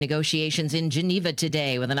Negotiations in Geneva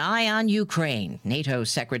today with an eye on Ukraine. NATO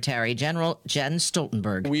Secretary General Jens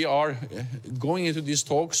Stoltenberg. We are going into these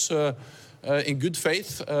talks in good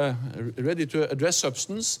faith, ready to address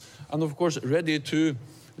substance, and of course ready to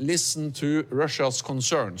listen to Russia's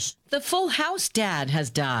concerns. The Full House dad has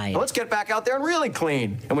died. Well, let's get back out there and really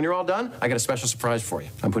clean. And when you're all done, I got a special surprise for you.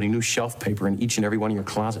 I'm putting new shelf paper in each and every one of your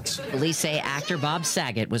closets. Police say actor Bob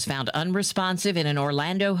Saget was found unresponsive in an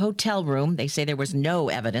Orlando hotel room. They say there was no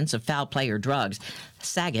evidence of foul play or drugs.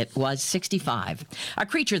 Saget was 65. A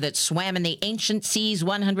creature that swam in the ancient seas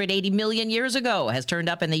 180 million years ago has turned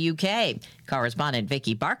up in the UK. Correspondent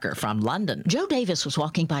Vicky Barker from London. Joe Davis was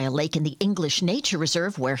walking by a lake in the English Nature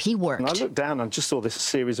Reserve where he worked. And I looked down and just saw this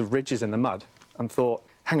series of ridges in the mud and thought,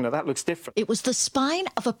 hang on, that looks different. It was the spine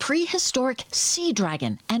of a prehistoric sea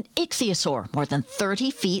dragon, an ichthyosaur, more than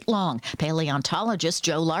 30 feet long. Paleontologist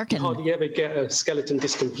Joe Larkin. You hardly ever get a skeleton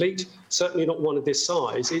this complete, certainly not one of this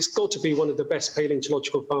size. It's got to be one of the best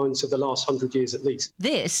paleontological finds of the last 100 years at least.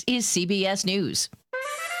 This is CBS News.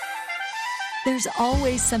 There's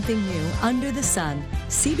always something new under the sun.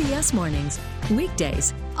 CBS Mornings,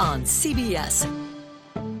 weekdays on CBS.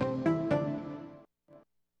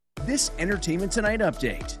 This Entertainment Tonight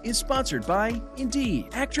update is sponsored by Indeed.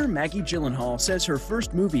 Actor Maggie Gyllenhaal says her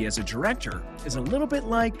first movie as a director is a little bit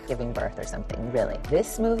like giving birth or something, really.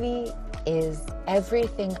 This movie is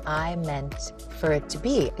everything I meant for it to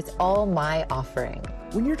be. It's all my offering.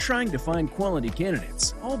 When you're trying to find quality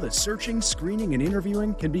candidates, all the searching, screening, and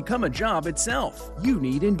interviewing can become a job itself. You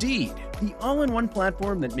need Indeed, the all-in-one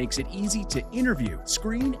platform that makes it easy to interview,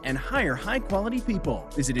 screen, and hire high-quality people.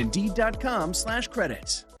 Visit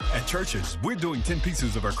Indeed.com/credits. At Church's, we're doing 10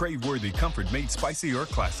 pieces of our crave-worthy Comfort Made Spicy or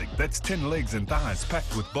Classic. That's 10 legs and thighs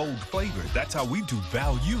packed with bold flavor. That's how we do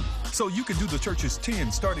value. So you can do the Church's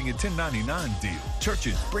 10 starting at $10.99 deal.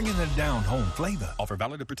 Church's, bringing the down-home flavor. Offer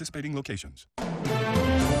valid at participating locations.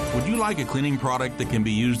 Would you like a cleaning product that can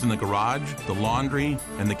be used in the garage, the laundry,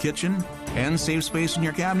 and the kitchen, and save space in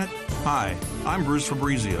your cabinet? Hi, I'm Bruce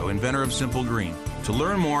Fabrizio, inventor of Simple Green. To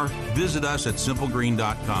learn more, visit us at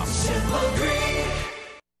simplegreen.com. Simple Green.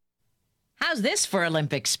 How's this for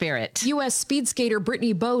Olympic spirit? U.S. speed skater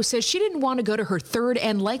Brittany Bowe says she didn't want to go to her third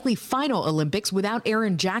and likely final Olympics without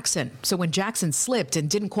Aaron Jackson. So when Jackson slipped and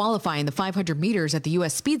didn't qualify in the 500 meters at the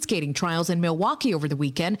U.S. speed skating trials in Milwaukee over the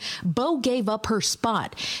weekend, Bowe gave up her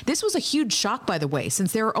spot. This was a huge shock, by the way,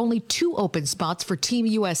 since there are only 2 open spots for Team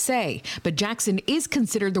USA. But Jackson is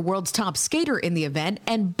considered the world's top skater in the event,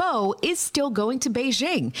 and Bowe is still going to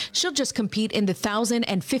Beijing. She'll just compete in the 1,000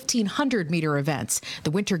 and 1,500 meter events.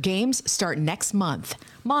 The Winter Games start next month.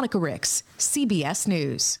 Monica Ricks, CBS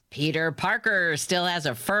News. Peter Parker still has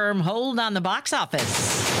a firm hold on the box office.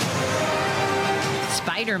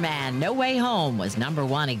 Spider-Man No Way Home was number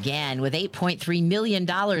 1 again with $8.3 million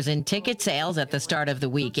in ticket sales at the start of the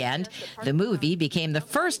weekend. The movie became the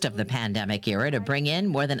first of the pandemic era to bring in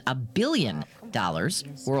more than $1 billion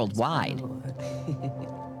worldwide.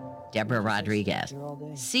 Deborah Rodriguez,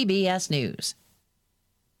 CBS News.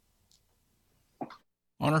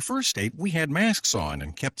 On our first date, we had masks on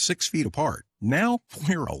and kept 6 feet apart. Now,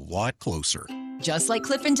 we're a lot closer. Just like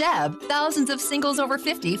Cliff and Deb, thousands of singles over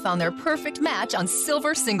 50 found their perfect match on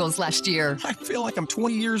Silver Singles last year. I feel like I'm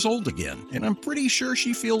 20 years old again, and I'm pretty sure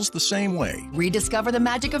she feels the same way. Rediscover the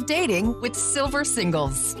magic of dating with Silver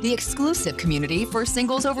Singles, the exclusive community for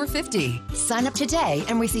singles over 50. Sign up today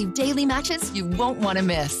and receive daily matches you won't want to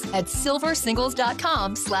miss at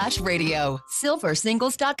silversingles.com/radio.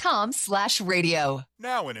 silversingles.com/radio.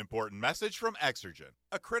 Now an important message from Exergen.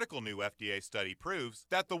 A critical new FDA study proves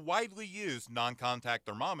that the widely used non-contact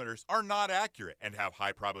thermometers are not accurate and have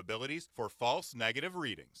high probabilities for false negative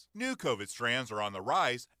readings. New COVID strands are on the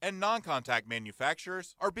rise, and non-contact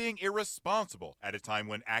manufacturers are being irresponsible at a time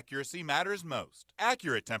when accuracy matters most.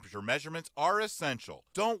 Accurate temperature measurements are essential.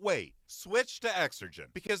 Don't wait. Switch to Exergen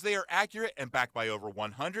because they are accurate and backed by over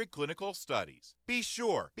 100 clinical studies. Be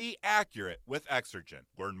sure, be accurate with Exergen.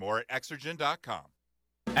 Learn more at Exergen.com.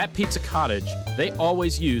 At Pizza Cottage, they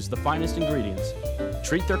always use the finest ingredients,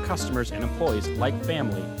 treat their customers and employees like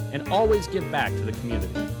family, and always give back to the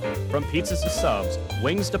community. From pizzas to subs,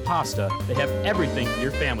 wings to pasta, they have everything for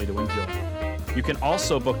your family to enjoy. You can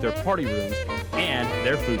also book their party rooms and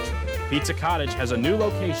their food truck. Pizza Cottage has a new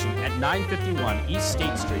location at 951 East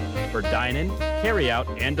State Street for dine-in, carry-out,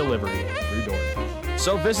 and delivery through DoorDash.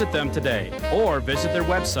 So visit them today or visit their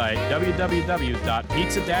website,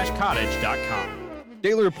 www.pizza-cottage.com.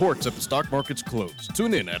 Daily reports at the stock market's close.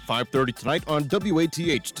 Tune in at 5:30 tonight on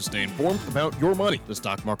WATH to stay informed about your money. The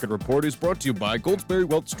Stock Market Report is brought to you by Goldsberry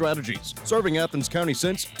Wealth Strategies, serving Athens County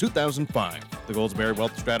since 2005. The Goldsberry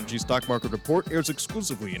Wealth Strategies Stock Market Report airs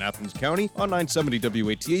exclusively in Athens County on 970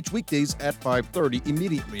 WATH weekdays at 5:30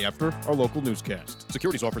 immediately after our local newscast.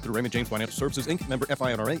 Securities offered through Raymond James Financial Services, Inc., member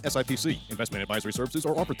FINRA, SIPC. Investment advisory services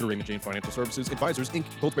are offered through Raymond James Financial Services Advisors, Inc.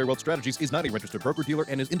 Goldsberry Wealth Strategies is not a registered broker-dealer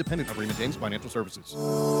and is independent of Raymond James Financial Services.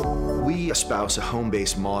 We espouse a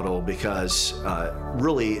home-based model because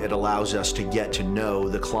really it allows us to get to know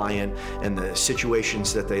the client and the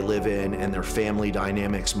situations that they live in and their family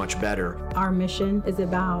dynamics much better. Our mission is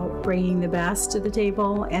about bringing the best to the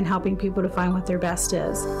table and helping people to find what their best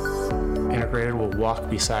is. Integrated will walk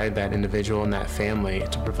beside that individual and that family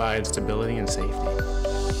to provide stability and safety.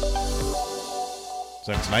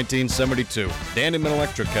 Since 1972, Dan Inman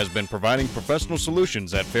Electric has been providing professional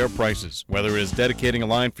solutions at fair prices. Whether it is dedicating a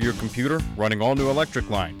line for your computer, running all new electric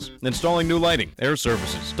lines, installing new lighting, air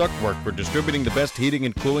services, ductwork for distributing the best heating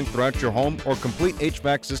and cooling throughout your home, or complete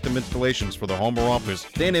HVAC system installations for the home or office,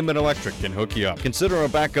 Dan Inman Electric can hook you up. Consider a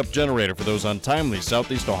backup generator for those untimely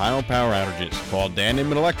Southeast Ohio power outages. Call Dan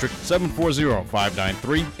Inman Electric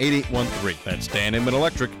 740-593-8813. That's Dan Inman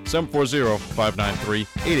Electric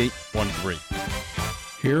 740-593-8813.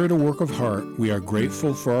 Here at A Work of Heart, we are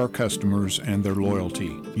grateful for our customers and their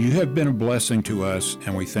loyalty. You have been a blessing to us,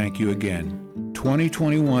 and we thank you again.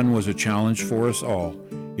 2021 was a challenge for us all.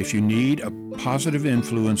 If you need a positive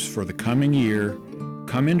influence for the coming year,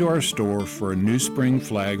 come into our store for a new spring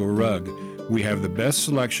flag or rug. We have the best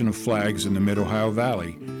selection of flags in the Mid-Ohio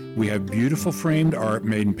Valley. We have beautiful framed art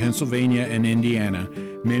made in Pennsylvania and Indiana.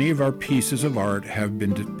 Many of our pieces of art have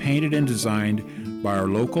been painted and designed by our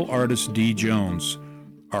local artist, D. Jones.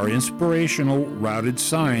 Our inspirational routed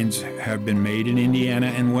signs have been made in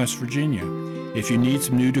Indiana and West Virginia. If you need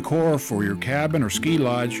some new decor for your cabin or ski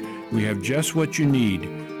lodge, we have just what you need.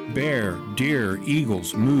 Bear, deer,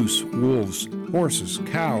 eagles, moose, wolves, horses,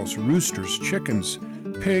 cows, roosters, chickens,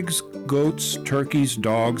 pigs, goats, turkeys,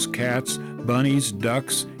 dogs, cats, bunnies,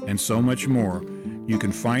 ducks, and so much more. You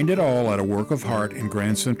can find it all at A Work of Heart in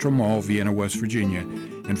Grand Central Mall, Vienna, West Virginia.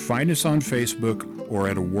 And find us on Facebook or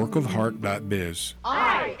at aworkofheart.biz.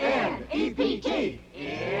 INEPT,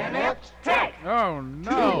 Inept Tech. Oh,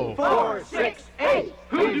 no. 2, 4, 6, 8.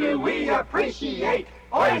 Who do we appreciate?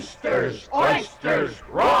 Oysters, oysters,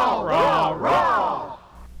 raw, raw, raw.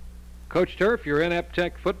 Coach Turf, your Inept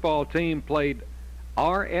Tech football team played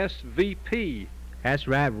RSVP. That's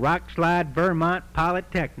right, Rock Slide Vermont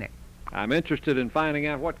Polytechnic. I'm interested in finding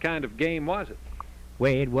out what kind of game was it.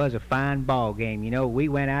 Well, it was a fine ball game. You know, we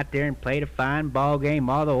went out there and played a fine ball game.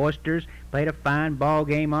 All the Oysters played a fine ball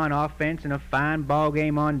game on offense and a fine ball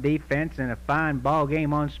game on defense and a fine ball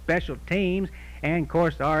game on special teams. And, of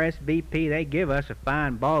course, RSVP, they give us a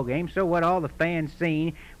fine ball game. So what all the fans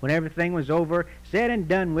seen when everything was over, said and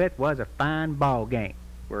done with, was a fine ball game.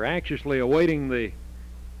 We're anxiously awaiting the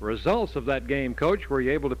results of that game, Coach. Were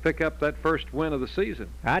you able to pick up that first win of the season?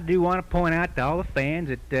 I do want to point out to all the fans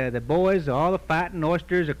that the boys, all the Fighting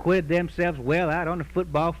Oysters, acquitted themselves well out on the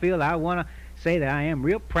football field. I want to say that I am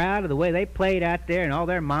real proud of the way they played out there, and all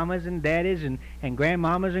their mamas and daddies and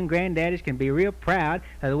grandmamas and granddaddies can be real proud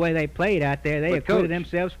of the way they played out there. They acquitted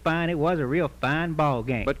themselves fine. It was a real fine ball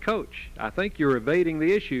game. But, Coach, I think you're evading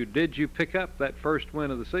the issue. Did you pick up that first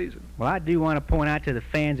win of the season? Well, I do want to point out to the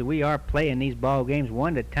fans that we are playing these ball games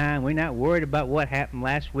one at a time. We're not worried about what happened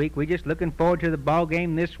last week. We're just looking forward to the ball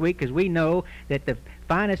game this week because we know that the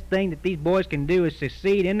finest thing that these boys can do is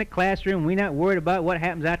succeed in the classroom. We're not worried about what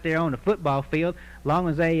happens out there on the football field, as long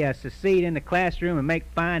as they succeed in the classroom and make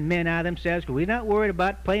fine men out of themselves, because we're not worried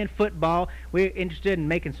about playing football. We're interested in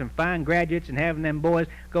making some fine graduates and having them boys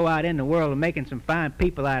go out in the world and making some fine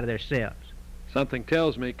people out of themselves. Something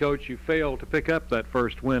tells me, Coach, you failed to pick up that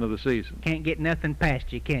first win of the season. Can't get nothing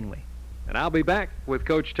past you, can we? And I'll be back with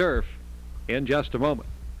Coach Turf in just a moment.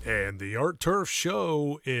 And the Art Turf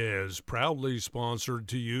Show is proudly sponsored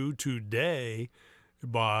to you today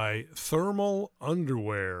by Thermal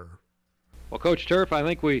Underwear. Well, Coach Turf, I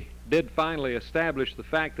think we did finally establish the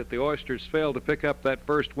fact that the Oysters failed to pick up that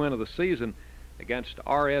first win of the season against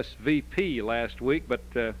RSVP last week, but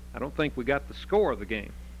I don't think we got the score of the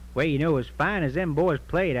game. Well, you know, as fine as them boys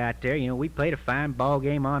played out there, you know, we played a fine ball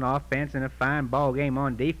game on offense and a fine ball game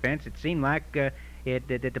on defense. It seemed like that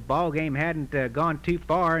the ball game hadn't gone too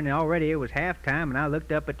far, and already it was halftime, and I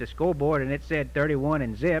looked up at the scoreboard, and it said 31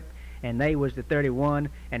 and zip, and they was the 31,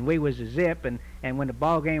 and we was the zip, and when the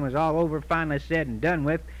ball game was all over, finally said and done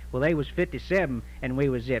with, well, they was 57, and we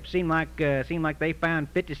was zip. Seemed like they found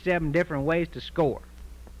 57 different ways to score.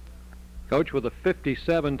 Coach, with a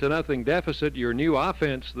 57-0 deficit, your new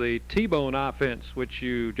offense, the T-Bone offense, which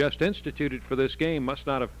you just instituted for this game, must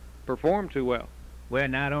not have performed too well. Well,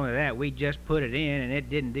 not only that, we just put it in, and it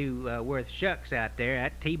didn't do worth shucks out there.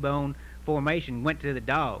 That T-Bone formation went to the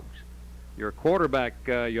dogs. Your quarterback,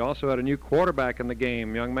 you also had a new quarterback in the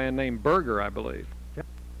game, a young man named Berger, I believe.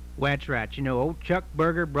 Well, that's right. You know, old Chuck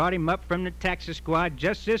Berger brought him up from the Texas squad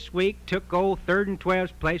just this week, took old 3rd and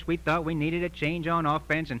 12's place. We thought we needed a change on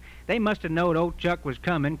offense, and they must have known old Chuck was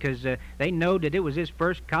coming because they knowed that it was his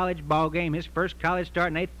first college ball game, his first college start,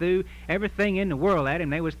 and they threw everything in the world at him.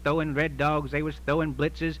 They was throwing red dogs, they was throwing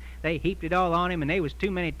blitzes, they heaped it all on him, and there was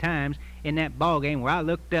too many times in that ball game where I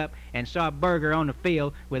looked up and saw Berger on the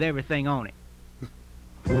field with everything on it.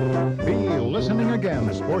 Be listening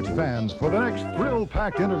again, sports fans, for the next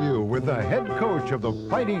thrill-packed interview with the head coach of the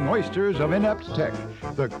Fighting Oysters of Inept Tech,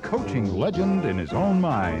 the coaching legend in his own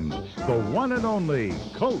mind, the one and only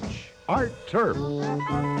Coach Art Turf. In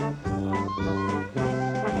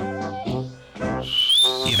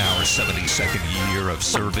our 72nd year of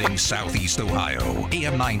serving Southeast Ohio,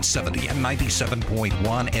 AM 970 and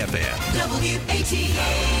 97.1 FM.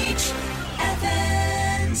 WATH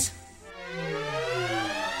Athens.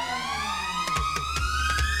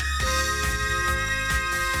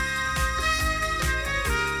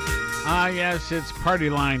 Ah, yes, it's party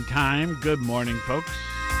line time. Good morning, folks.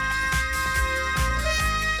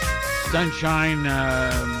 Sunshine,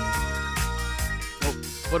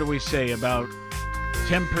 what do we say, about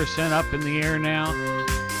 10% up in the air now?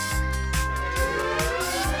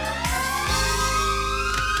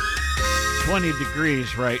 $20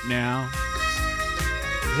 degrees right now.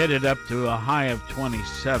 Headed up to a high of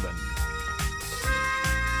 27.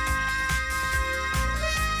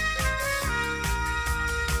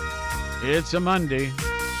 It's a Monday.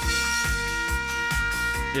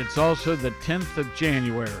 It's also the 10th of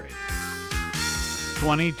January,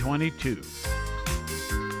 2022.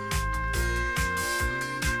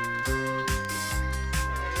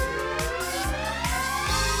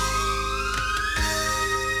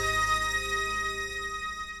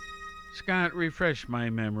 Scott, refresh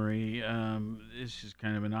my memory. This is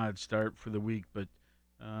kind of an odd start for the week, but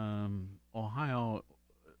Ohio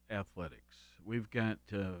athletics. We've got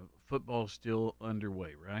football still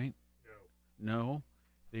underway, right? No?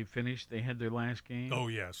 They finished? They had their last game? Oh,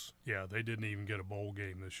 yes. Yeah, they didn't even get a bowl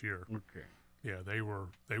game this year. Okay. Yeah, they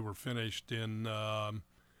were finished in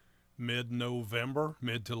mid-November,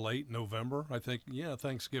 mid to late November, I think. Yeah,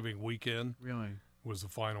 Thanksgiving weekend. Really? Was the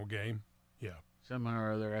final game. Yeah. Somehow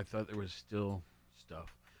or other, I thought there was still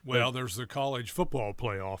stuff. Well, there's the college football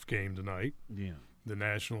playoff game tonight. Yeah. The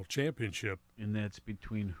national championship. And that's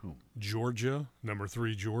between whom? Georgia, number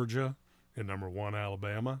 3 Georgia, and number 1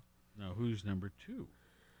 Alabama. Now, who's number 2?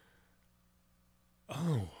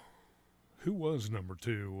 Oh, who was number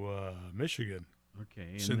 2? Michigan.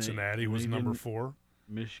 Okay. And Cincinnati was number 4.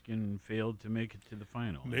 Michigan failed to make it to the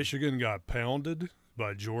final. Michigan got pounded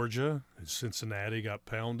by Georgia, and Cincinnati got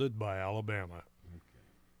pounded by Alabama. Okay.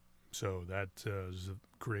 So that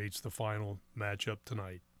creates the final matchup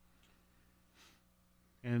tonight.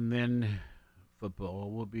 And then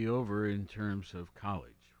football will be over in terms of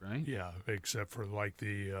college, right? Yeah, except for like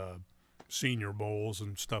the senior bowls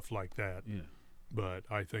and stuff like that. Yeah. But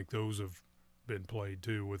I think those have been played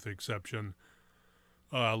too, with the exception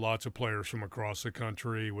lots of players from across the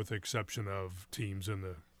country, with the exception of teams in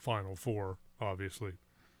the Final Four, obviously.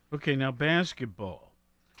 Okay, now basketball.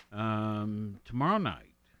 Tomorrow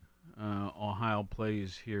night, Ohio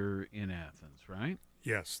plays here in Athens, right?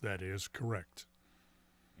 Yes, that is correct.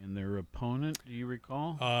 And their opponent, do you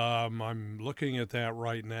recall? I'm looking at that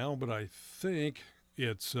right now, but I think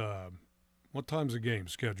it's what time's the game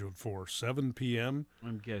scheduled for? 7 p.m.?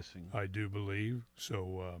 I'm guessing. I do believe.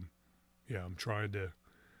 So, yeah, I'm trying to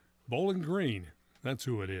 – Bowling Green, that's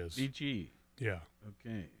who it is. BG. Yeah.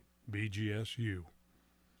 Okay. BGSU.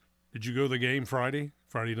 Did you go to the game Friday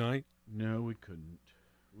night? No, we couldn't.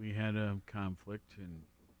 We had a conflict, and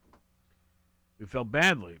we felt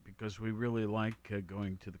badly because we really like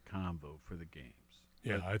going to the Convo for the games.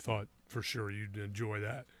 Yeah, I thought for sure you'd enjoy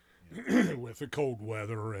that with the cold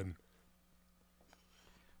weather and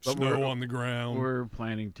snow on the ground. We're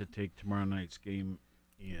planning to take tomorrow night's game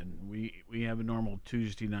in. We have a normal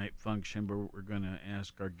Tuesday night function, but we're going to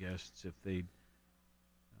ask our guests if they'd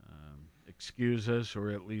excuse us or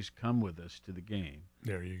at least come with us to the game.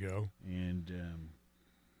 There you go. And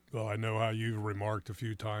well, I know how you've remarked a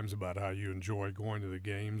few times about how you enjoy going to the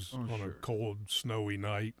games on a cold, snowy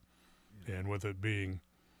night, and with it being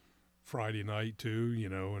Friday night too,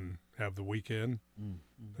 and have the weekend,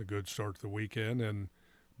 a good start to the weekend.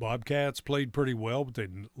 Bobcats played pretty well, but they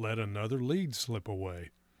let another lead slip away.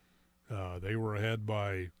 They were ahead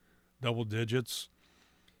by double digits.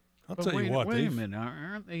 I'll tell you what. Wait a minute.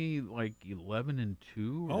 Aren't they like 11-2?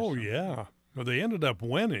 Oh, yeah. Well, they ended up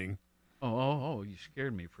winning. Oh! You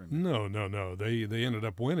scared me for a minute. No. They ended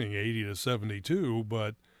up winning 80-72,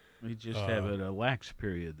 but we just have a lax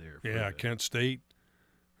period there. Kent State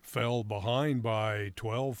fell behind by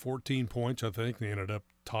 12, 14 points, I think. They ended up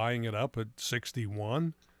tying it up at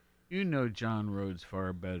 61. You know John Rhodes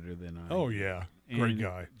far better than I. Oh, yeah. Great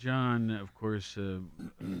guy. John, of course,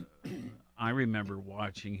 I remember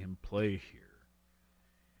watching him play here.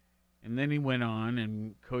 And then he went on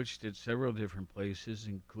and coached at several different places,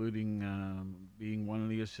 including being one of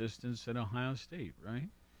the assistants at Ohio State, right?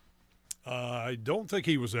 I don't think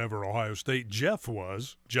he was ever Ohio State. Jeff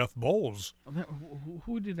was. Jeff Bowles.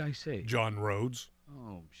 Who did I say? John Rhodes.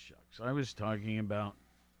 Oh, shucks. I was talking about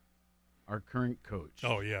our current coach.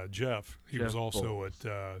 Oh, yeah, Jeff. He was also Bowles.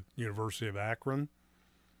 at University of Akron,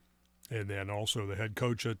 and then also the head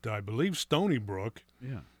coach at, I believe, Stony Brook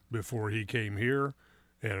before he came here.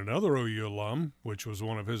 And another OU alum, which was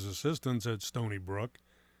one of his assistants at Stony Brook,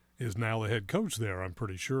 is now the head coach there, I'm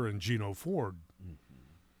pretty sure, in Gino Ford. Mm-hmm.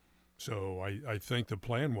 So I think the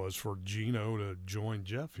plan was for Gino to join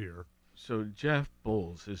Jeff here. So Jeff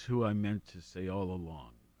Bowles is who I meant to say all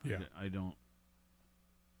along. Yeah.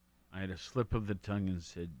 I had a slip of the tongue and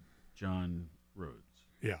said John Rhodes.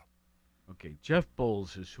 Yeah. Okay, Jeff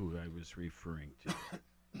Bowles is who I was referring to.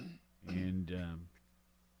 And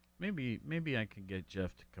maybe I could get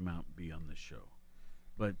Jeff to come out and be on the show.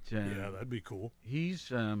 But yeah, that'd be cool.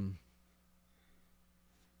 He's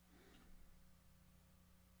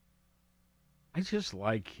I just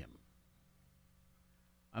like him.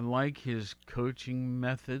 I like his coaching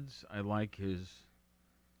methods. I like the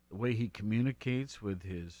way he communicates with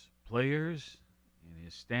his players and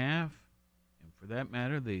his staff, and for that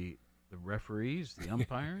matter, the referees, the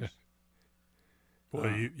umpires.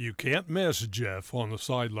 Well, you can't miss Jeff on the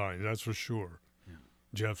sideline, that's for sure. Yeah.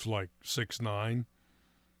 Jeff's like 6'9",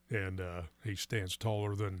 and he stands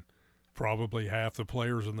taller than probably half the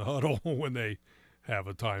players in the huddle when they have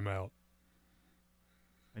a timeout.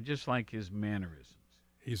 I just like his mannerisms.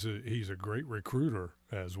 He's a great recruiter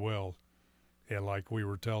as well. And like we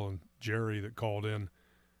were telling Jerry that called in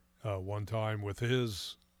one time with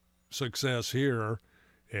his success here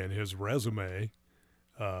and his resume,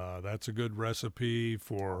 that's a good recipe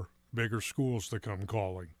for bigger schools to come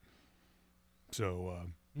calling. So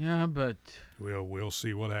yeah, but we'll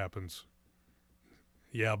see what happens.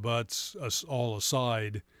 Yeah, but all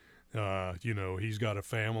aside, he's got a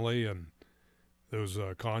family and those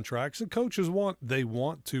contracts, and coaches want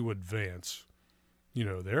to advance.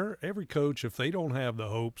 Every coach, if they don't have the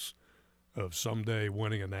hopes of someday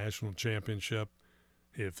winning a national championship,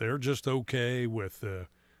 if they're just okay with the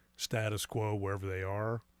status quo wherever they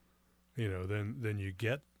are, then you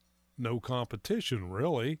get no competition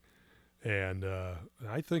really. And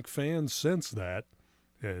I think fans sense that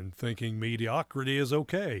and thinking mediocrity is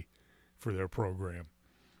okay for their program.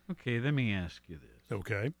 Okay, let me ask you this.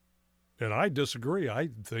 Okay. And I disagree. I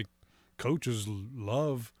think coaches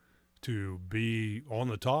love to be on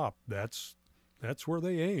the top. That's where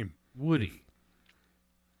they aim. Woody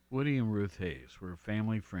and Ruth Hayes were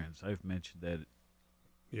family friends. I've mentioned that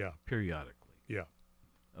periodically. Yeah.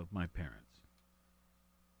 Of my parents.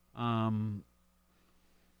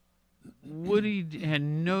 Woody had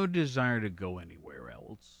no desire to go anywhere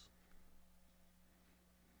else.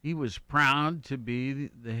 He was proud to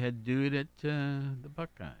be the head dude at the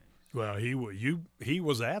Buckeyes. Well, he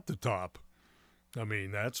was at the top. I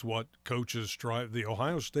mean, that's what coaches strive. The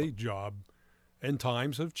Ohio State job, and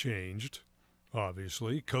times have changed,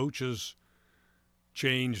 obviously. Coaches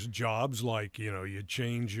change jobs like, you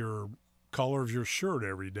change your color of your shirt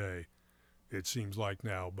every day, it seems like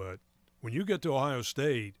now. But when you get to Ohio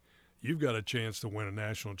State, you've got a chance to win a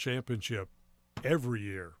national championship every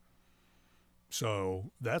year.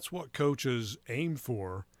 So that's what coaches aim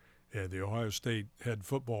for. And the Ohio State head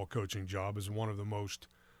football coaching job is one of the most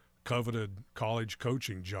coveted college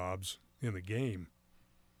coaching jobs in the game.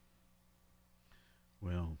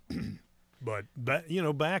 Well, but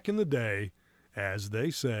back in the day, as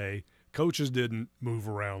they say, coaches didn't move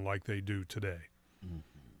around like they do today. Mm-hmm.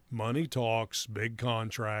 Money talks, big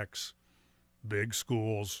contracts, big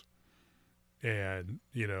schools, and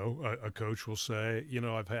a coach will say,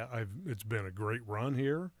 it's been a great run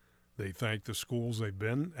here. They thank the schools they've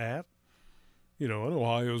been at. And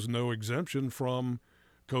Ohio's no exemption from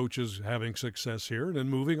coaches having success here and then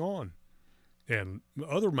moving on. And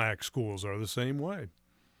other MAC schools are the same way,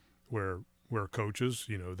 where coaches,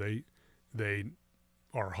 they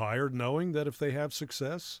are hired knowing that if they have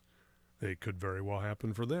success, it could very well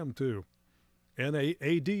happen for them too. And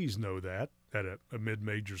ADs know that at a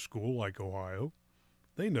mid-major school like Ohio.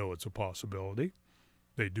 They know it's a possibility.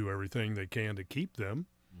 They do everything they can to keep them.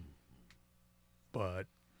 But,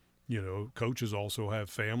 coaches also have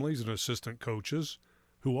families and assistant coaches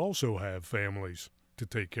who also have families to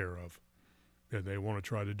take care of. And they want to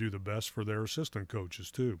try to do the best for their assistant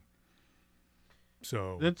coaches too.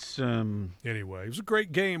 So that's anyway, it was a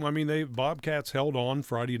great game. I mean, Bobcats held on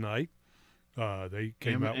Friday night. They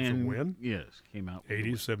came out with a win. Yes, came out with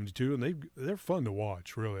 80-72, and they're fun to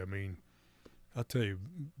watch, really. I mean, I'll tell you,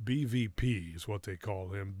 BVP is what they call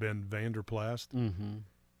him, Ben Vanderplast. Mm-hmm.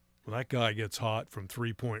 When that guy gets hot from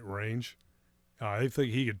three-point range, I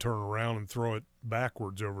think he could turn around and throw it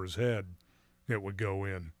backwards over his head. It would go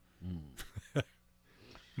in.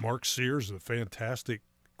 Mark Sears is a fantastic,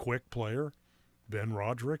 quick player. Ben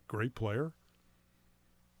Roderick, great player.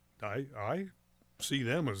 I see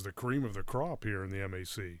them as the cream of the crop here in the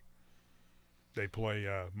MAC. They play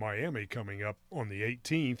Miami coming up on the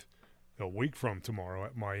 18th, a week from tomorrow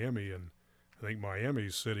at Miami, and I think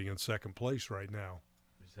Miami's sitting in second place right now.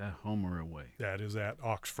 Is that home or away? That is at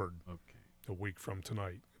Oxford. Okay. A week from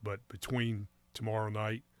tonight. But between tomorrow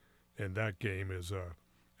night and that game is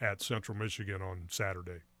at Central Michigan on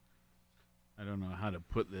Saturday. I don't know how to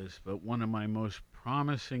put this, but one of my most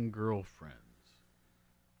promising girlfriends.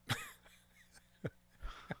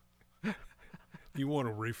 You want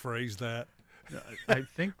to rephrase that? I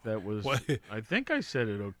think that was. I think I said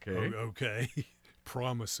it okay. Okay.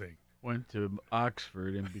 Promising. Went to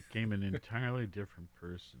Oxford and became an entirely different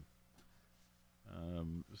person.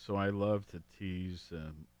 So I love to tease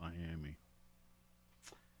Miami.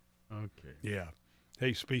 Okay. Yeah.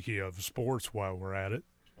 Hey, speaking of sports, while we're at it.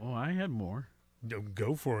 Oh, I had more.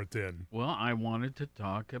 Go for it then. Well, I wanted to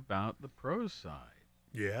talk about the pro side.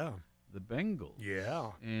 Yeah. The Bengals.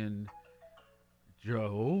 Yeah. And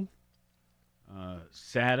Joe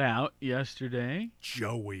sat out yesterday.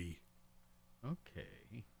 Joey.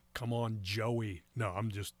 Okay. Come on, Joey. No,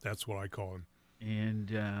 that's what I call him.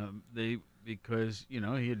 And because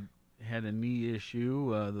he had a knee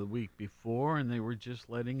issue the week before, and they were just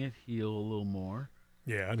letting it heal a little more.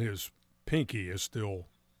 Yeah, and his pinky is still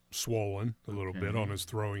swollen a little bit on his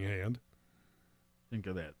throwing hand. Think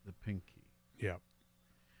of that, the pinky. Yeah.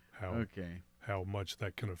 How much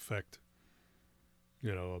that can affect,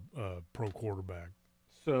 a pro quarterback.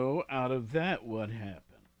 So out of that, what happened?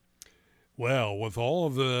 Well, with all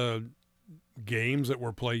of the games that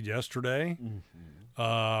were played yesterday,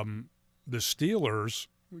 the Steelers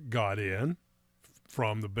got in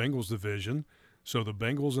from the Bengals division. So the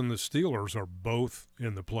Bengals and the Steelers are both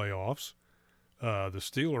in the playoffs. The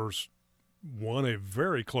Steelers won a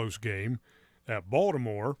very close game at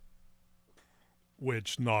Baltimore,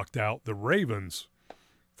 which knocked out the Ravens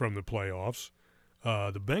from the playoffs.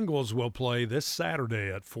 The Bengals will play this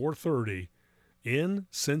Saturday at 4:30 in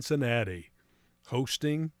Cincinnati,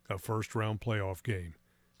 hosting a first-round playoff game.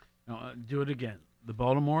 Now, do it again. The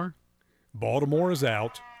Baltimore? Baltimore is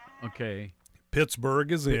out. Okay.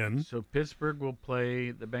 Pittsburgh is in. So Pittsburgh will play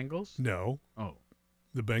the Bengals? No. Oh.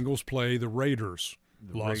 The Bengals play the Raiders,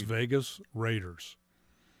 Las Vegas Raiders.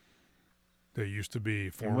 They used to be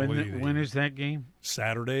formerly. When is that game?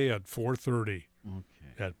 Saturday at 4:30 Okay.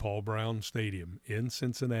 at Paul Brown Stadium in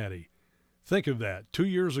Cincinnati. Think of that. 2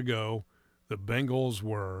 years ago, the Bengals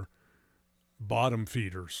were bottom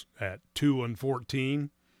feeders at 2-14.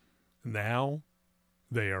 Now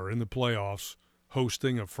they are in the playoffs,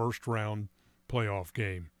 hosting a first-round playoff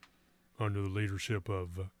game under the leadership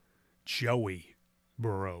of Joey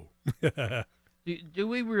Burrow. Do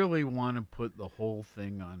we really want to put the whole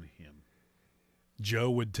thing on him? Joe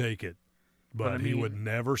would take it, but he would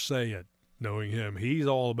never say it, knowing him. He's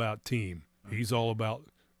all about team. Okay. He's all about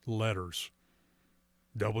letters,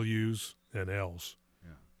 W's and L's.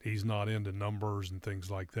 Yeah. He's not into numbers and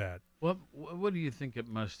things like that. What do you think it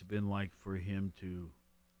must have been like for him to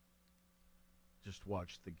just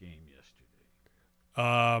watch the game yesterday?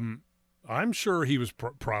 I'm sure he was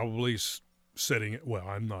probably sitting. Well,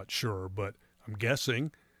 I'm not sure, but I'm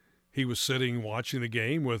guessing he was sitting watching the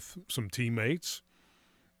game with some teammates,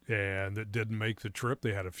 and that didn't make the trip.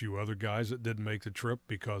 They had a few other guys that didn't make the trip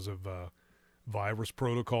because of virus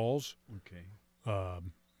protocols. Okay.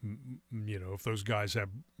 If those guys have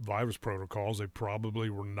virus protocols, they probably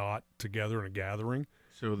were not together in a gathering.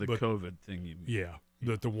 So the COVID thing, you mean? Yeah.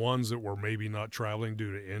 That the ones that were maybe not traveling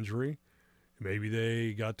due to injury, maybe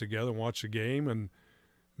they got together and watched the game and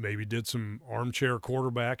maybe did some armchair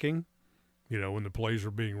quarterbacking, when the plays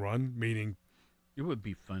were being run, meaning It would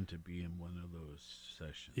be fun to be in one of those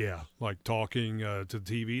sessions. Yeah, like talking to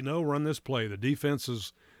TV. No, run this play. The defense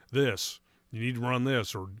is this. You need to run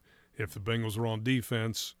this. Or if the Bengals are on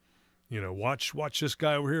defense, watch this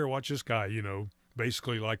guy over here. Watch this guy.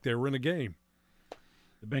 Basically like they were in a game.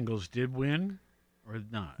 The Bengals did win or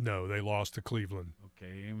not? No, they lost to Cleveland.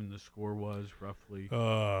 Okay, and the score was roughly?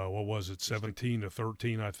 What was it,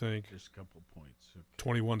 17-13, I think? Just a couple points.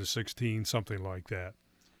 Okay. 21-16, something like that.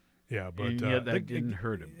 Yeah, but and yet that didn't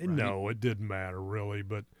hurt him, right? No, it didn't matter really.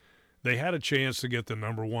 But they had a chance to get the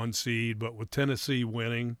number 1 seed. But with Tennessee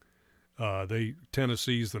winning,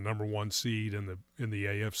 Tennessee's the number 1 seed in the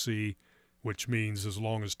AFC, which means as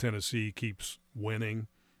long as Tennessee keeps winning,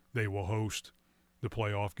 they will host the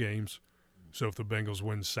playoff games. So if the Bengals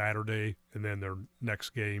win Saturday and then their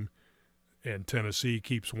next game, and Tennessee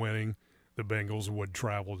keeps winning, the Bengals would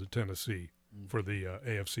travel to Tennessee for the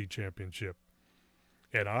AFC Championship.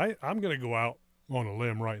 And I'm going to go out on a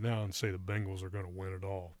limb right now and say the Bengals are going to win it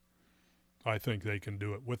all. I think they can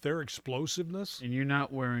do it with their explosiveness. And you're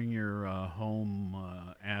not wearing your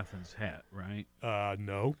home Athens hat, right?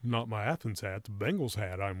 No, not my Athens hat. The Bengals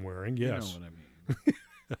hat I'm wearing, yes. You know what I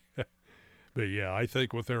mean. But, yeah, I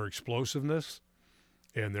think with their explosiveness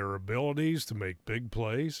and their abilities to make big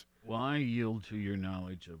plays. Well, I yield to your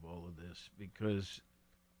knowledge of all of this because,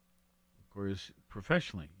 of course,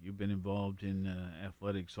 professionally, you've been involved in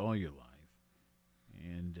athletics all your life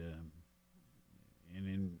and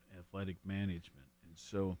in athletic management. And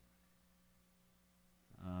so,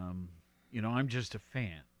 I'm just a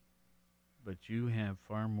fan, but you have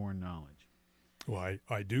far more knowledge. Well,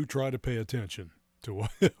 I do try to pay attention to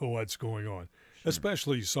what's going on, sure.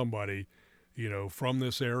 Especially somebody, from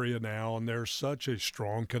this area now, and there's such a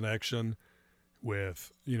strong connection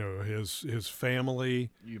with, his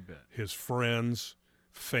family, you bet, his friends,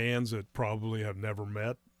 fans that probably have never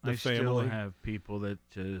met the family. I still have people that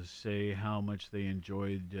say how much they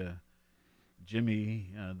enjoyed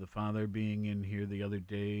Jimmy, the father, being in here the other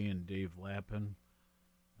day, and Dave Lappin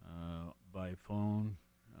by phone,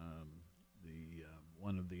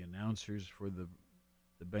 one of the announcers for the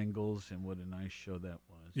Bengals, and what a nice show that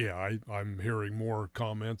was. Yeah, I'm hearing more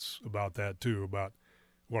comments about that, too, about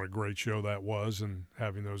what a great show that was and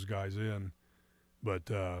having those guys in.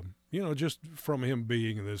 But, just from him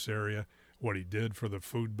being in this area, what he did for the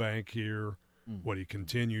food bank here, what he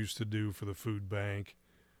continues to do for the food bank,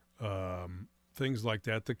 things like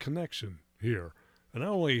that, the connection here. And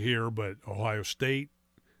not only here, but Ohio State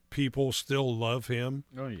people still love him.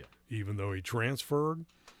 Oh, yeah. Even though he transferred.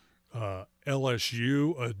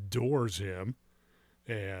 LSU adores him,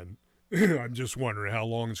 and I'm just wondering how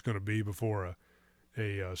long it's going to be before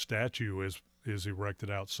a statue is erected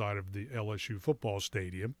outside of the LSU football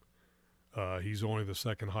stadium. He's only the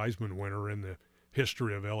second Heisman winner in the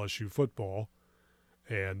history of LSU football,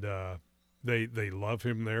 and they love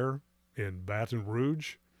him there in Baton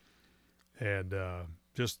Rouge, and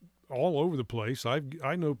just all over the place.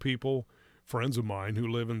 I know people, friends of mine, who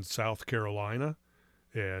live in South Carolina.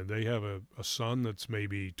 And they have a son that's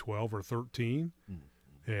maybe 12 or 13,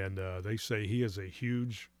 and they say he is a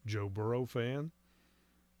huge Joe Burrow fan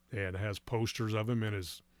and has posters of him in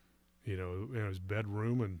his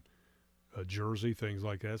bedroom and a jersey, things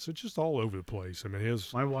like that. So it's just all over the place. I mean,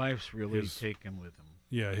 my wife's really taken with him.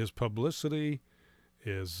 Yeah, his publicity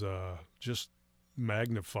is just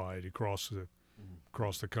magnified across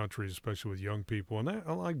the country, especially with young people. And that,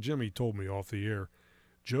 like Jimmy told me off the air,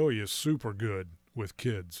 Joey is super good with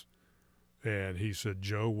kids, and he said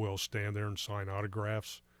Joe will stand there and sign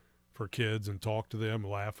autographs for kids and talk to them,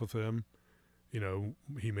 laugh with them.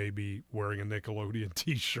 He may be wearing a Nickelodeon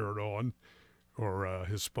T-shirt on, or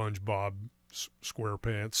his SpongeBob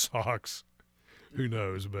SquarePants socks. Who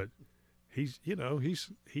knows? But he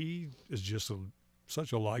is just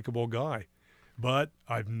such a likable guy. But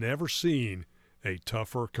I've never seen a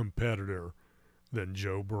tougher competitor than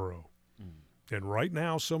Joe Burrow. And right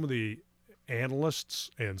now, some of the analysts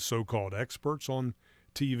and so-called experts on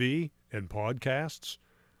TV and podcasts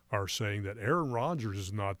are saying that Aaron Rodgers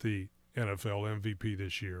is not the NFL MVP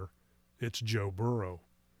this year. It's Joe Burrow.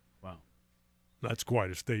 Wow. That's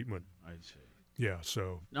quite a statement. I'd say. Yeah,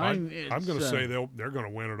 so I'm going to say they're going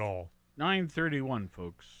to win it all. 9:31,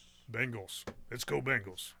 folks. Bengals. Let's go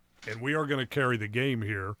Bengals. And we are going to carry the game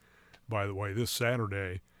here, by the way, this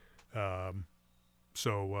Saturday.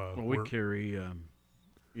 We carry...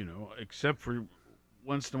 except for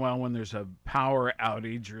once in a while when there's a power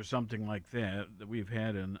outage or something like that we've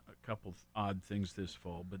had in a couple odd things this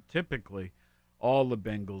fall. But typically, all the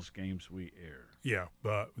Bengals games we air. Yeah,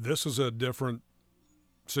 but this is a different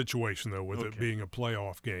situation, though, with it being a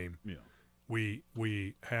playoff game. Yeah.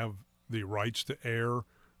 We have the rights to air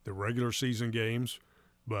the regular season games,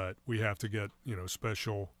 but we have to get,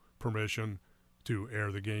 special permission to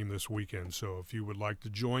air the game this weekend. So if you would like to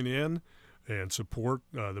join in and support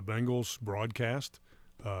the Bengals broadcast,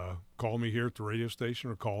 call me here at the radio station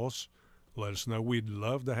or call us. Let us know. We'd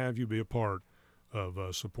love to have you be a part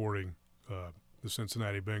of supporting the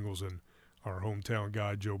Cincinnati Bengals and our hometown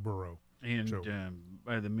guy, Joe Burrow. And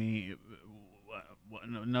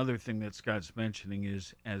another thing that Scott's mentioning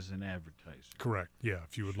is as an advertiser. Correct. Yeah,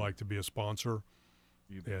 if you would like to be a sponsor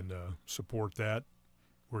and support that,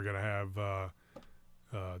 we're going to have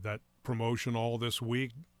that promotion all this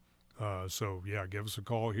week. So, give us a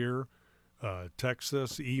call here. Text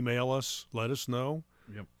us, email us, let us know.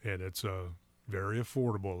 Yep. And it's very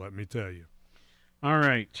affordable, let me tell you. All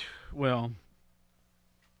right. Well,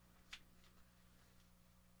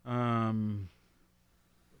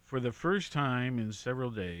 for the first time in several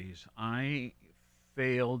days, I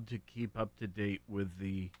failed to keep up to date with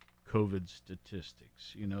the COVID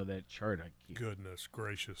statistics. You know, that chart I keep. Goodness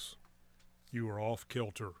gracious. You are off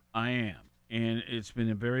kilter. I am. And it's been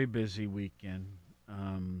a very busy weekend,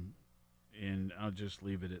 and I'll just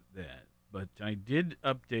leave it at that. But I did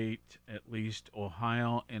update at least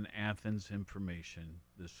Ohio and Athens information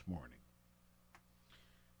this morning.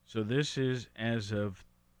 So this is as of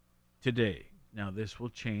today. Now, this will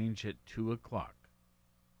change at 2 o'clock.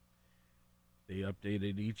 They update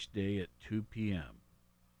it each day at 2 p.m.,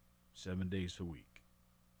 7 days a week.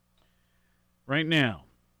 Right now,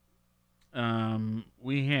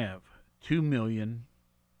 we have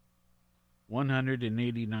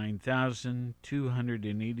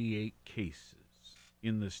 2,189,288 cases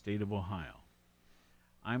in the state of Ohio.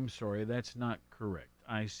 I'm sorry, that's not correct.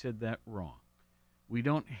 I said that wrong. We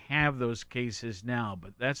don't have those cases now,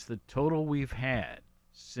 but that's the total we've had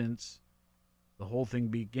since the whole thing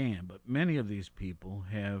began. But many of these people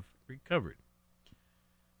have recovered.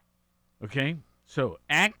 Okay? So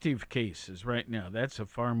active cases right now, that's a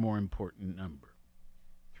far more important number.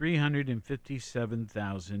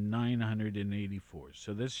 357,984.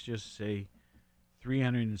 So let's just say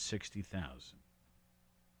 360,000.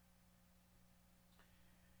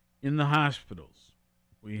 In the hospitals,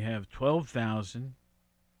 we have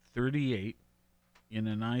 12,038 in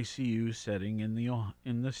an ICU setting in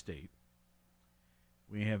the state.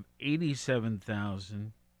 We have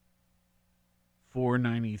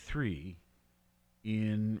 87,493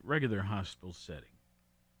 in regular hospital setting.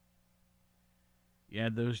 You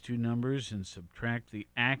add those two numbers and subtract the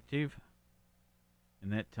active,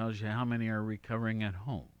 and that tells you how many are recovering at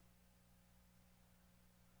home,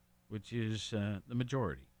 which is the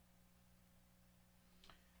majority.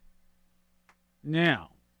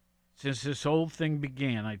 Now, since this whole thing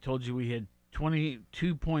began, I told you we had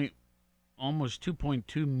almost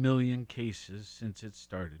 2.2 million cases since it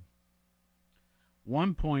started.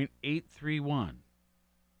 1.831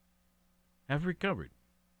 have recovered.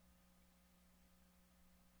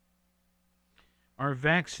 Our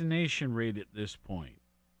vaccination rate at this point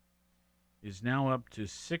is now up to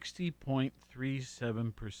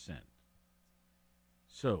 60.37%.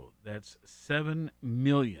 So that's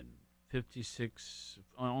 7,056,000,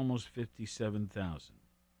 almost 57,000.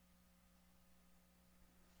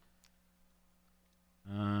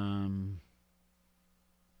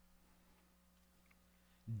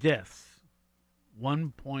 Deaths,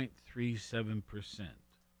 1.37%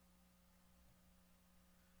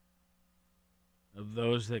 of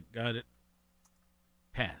those that got it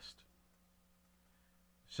passed.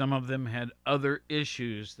 Some of them had other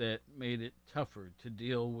issues that made it tougher to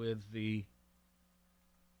deal with the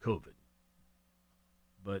COVID.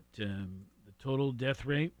 But the total death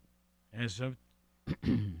rate as of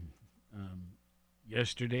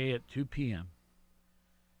yesterday at 2 p.m.,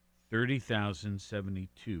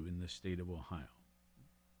 30,072 in the state of Ohio.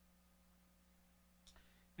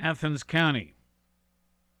 Athens County,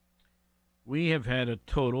 we have had a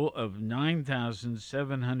total of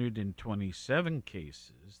 9,727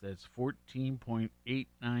 cases. That's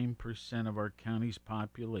 14.89% of our county's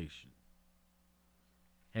population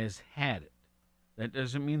has had it. That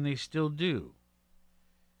doesn't mean they still do.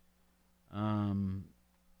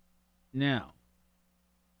 Now,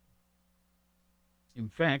 in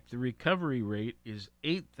fact, the recovery rate is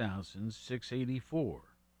 8,684.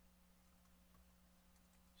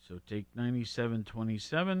 So take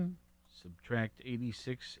 9727, subtract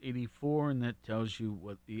 8684, and that tells you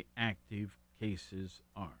what the active cases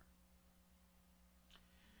are.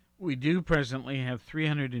 We do presently have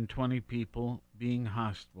 320 people being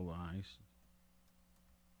hospitalized,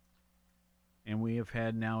 and we have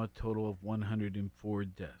had now a total of 104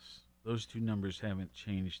 deaths. Those two numbers haven't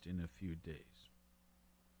changed in a few days.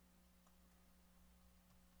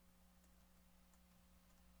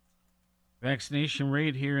 Vaccination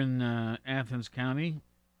rate here in Athens County.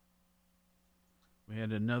 We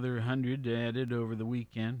had another 100 added over the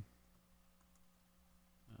weekend.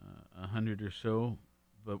 100 or so,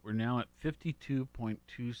 but we're now at 52.27%.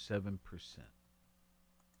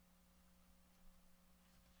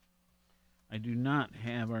 I do not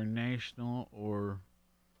have our national or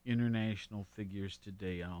international figures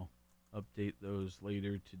today. I'll update those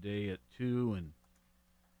later today at 2, and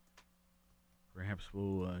perhaps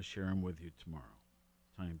we'll share them with you tomorrow,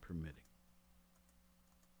 time permitting.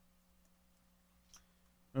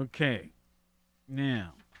 Okay,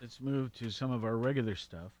 now let's move to some of our regular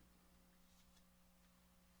stuff.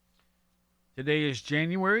 Today is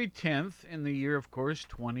January 10th in the year, of course,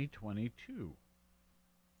 2022.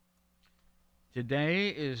 Today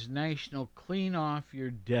is National Clean Off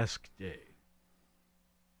Your Desk Day.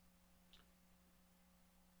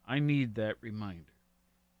 I need that reminder.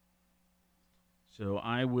 So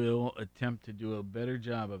I will attempt to do a better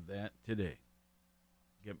job of that today.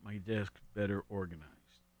 Get my desk better organized.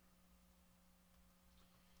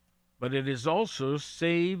 But it is also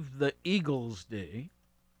Save the Eagles Day.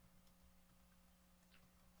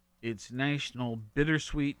 It's National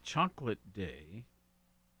Bittersweet Chocolate Day.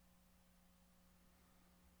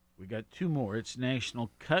 We got 2 more. It's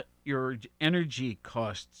National Cut Your Energy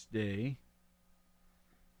Costs Day.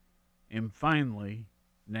 And finally,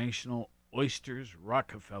 National Oysters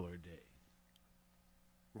Rockefeller Day.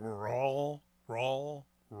 Raw.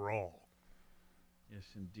 Yes,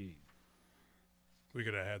 indeed. We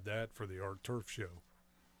could have had that for the Art Turf Show.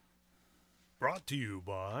 Brought to you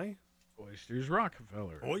by Oysters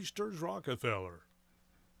Rockefeller. Oysters Rockefeller.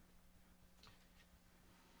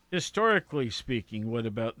 Historically speaking, what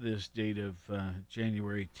about this date of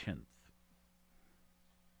January 10th?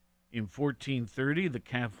 In 1430, the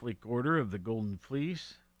Catholic Order of the Golden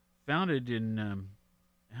Fleece, founded in,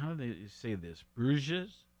 how do they say this?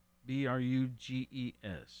 Bruges?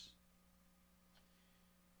 B-R-U-G-E-S.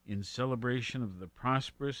 In celebration of the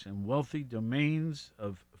prosperous and wealthy domains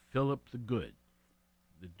of Philip the Good,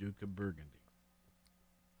 the Duke of Burgundy.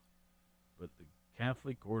 But the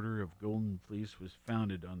Catholic Order of Golden Fleece was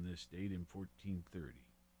founded on this date in 1430.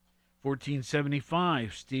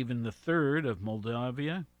 1475, Stephen III of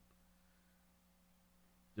Moldavia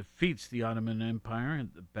defeats the Ottoman Empire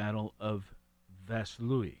at the Battle of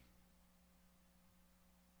Vaslui.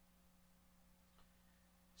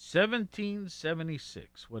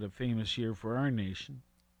 1776, what a famous year for our nation.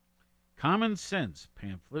 Common Sense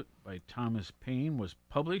pamphlet by Thomas Paine was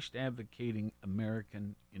published advocating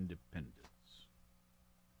American independence.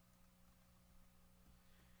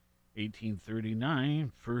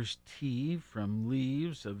 1839, first tea from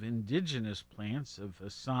leaves of indigenous plants of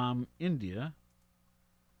Assam, India,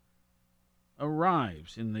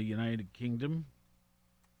 arrives in the United Kingdom.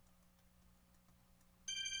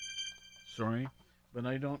 Sorry, but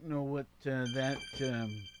I don't know what I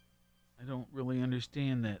don't really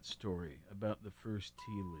understand that story about the first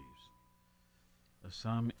tea leaves.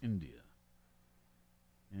 Assam, India.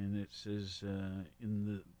 And it says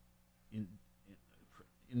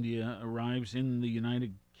India arrives in the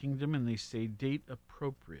United Kingdom, and they say date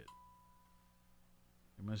appropriate.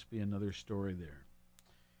 There must be another story there.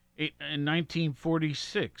 In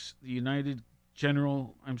 1946, the UN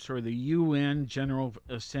General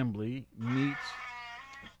Assembly meets.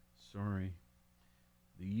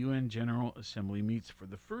 The UN General Assembly meets for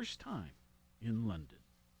the first time in London.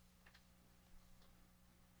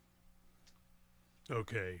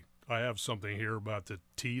 Okay, I have something here about the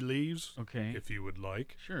tea leaves. Okay. If you would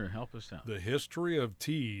like. Sure, help us out. The history of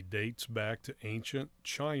tea dates back to ancient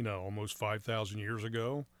China, almost 5,000 years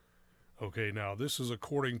ago. Okay, now this is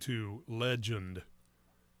according to legend,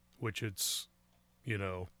 which it's,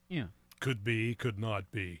 could be, could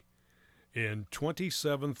not be. In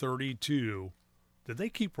 2732, did they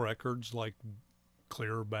keep records like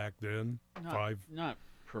clear back then? Not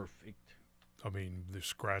perfect. I mean, the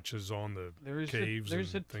scratches on the caves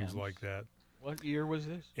and things like that. What year was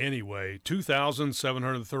this? Anyway,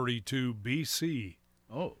 2732 BC.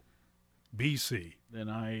 Oh. BC. Then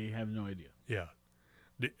I have no idea. Yeah.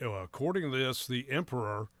 According to this, the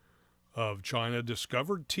emperor of China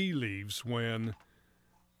discovered tea leaves when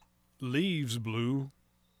leaves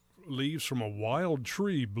from a wild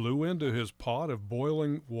tree blew into his pot of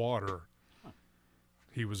boiling water. Huh.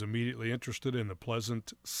 He was immediately interested in the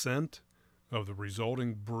pleasant scent of the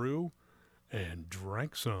resulting brew and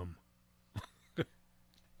drank some.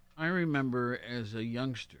 I remember as a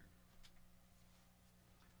youngster,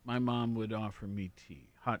 my mom would offer me tea,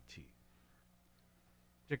 hot tea,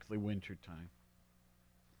 particularly wintertime.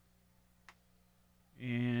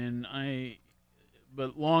 And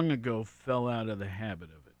but long ago fell out of the habit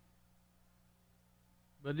of it.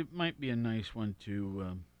 But it might be a nice one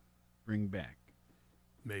to bring back.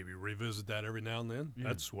 Maybe revisit that every now and then. Yeah.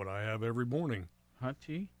 That's what I have every morning. Hot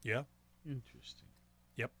tea? Yeah. Interesting.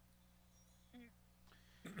 Yep.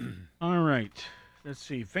 All right. Let's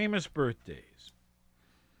see. Famous birthdays.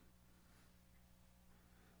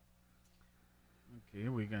 Okay,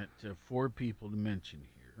 we got 4 people to mention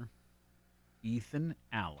here. Ethan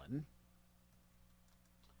Allen.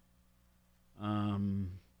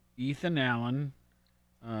 Ethan Allen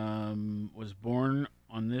was born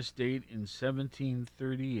on this date in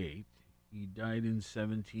 1738. He died in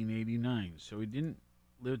 1789, so he didn't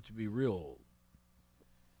live to be real old.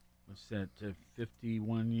 What's that,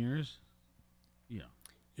 51 years? Yeah.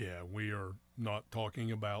 Yeah, we are not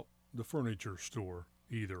talking about the furniture store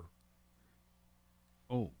either.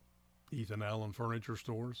 Oh. Ethan Allen Furniture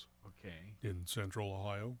Stores. Okay. In Central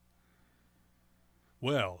Ohio.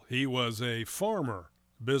 Well, he was a farmer,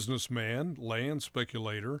 businessman, land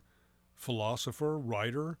speculator, philosopher,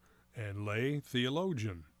 writer, and lay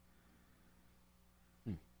theologian.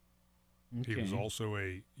 Okay. He was also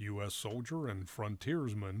a U.S. soldier and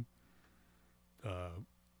frontiersman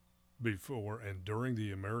before and during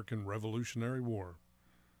the American Revolutionary War.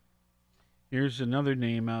 Here's another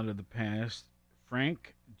name out of the past,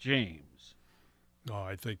 Frank James.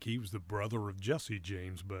 I think he was the brother of Jesse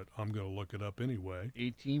James, but I'm going to look it up anyway.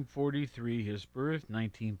 1843, his birth,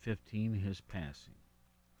 1915, his passing.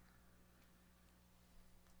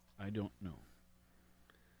 I don't know.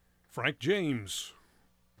 Frank James.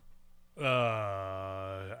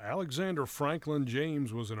 Alexander Franklin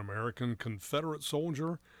James was an American Confederate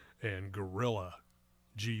soldier and guerrilla,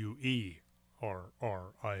 Guerrilla,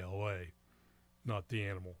 not the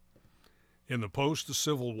animal. In the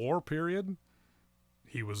post-Civil War period,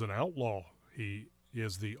 he was an outlaw. He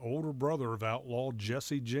is the older brother of outlaw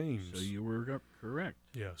Jesse James. So you were correct.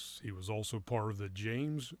 Yes, he was also part of the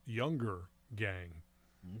James Younger gang.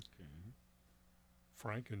 Okay.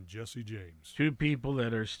 Frank and Jesse James. 2 people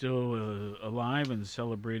that are still alive and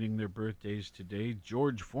celebrating their birthdays today.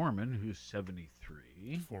 George Foreman, who's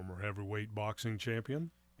 73. Former heavyweight boxing champion.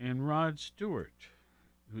 And Rod Stewart,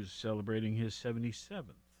 who's celebrating his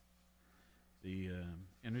 77th. The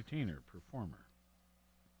entertainer, performer.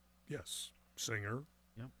 Yes, singer.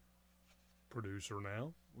 Yep. Producer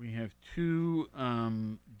now. We have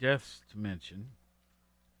 2 deaths to mention.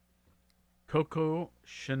 Coco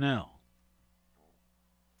Chanel.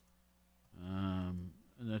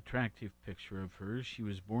 An attractive picture of her. She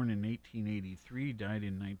was born in 1883, died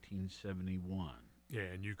in 1971. Yeah,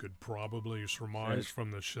 and you could probably surmise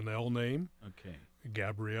from the Chanel name. Okay.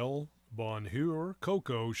 Gabrielle Bonheur.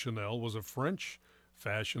 Coco Chanel was a French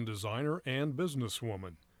fashion designer and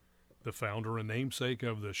businesswoman. The founder and namesake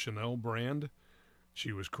of the Chanel brand.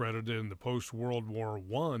 She was credited in the post-World War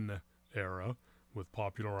I era with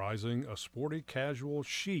popularizing a sporty casual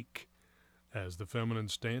chic as the feminine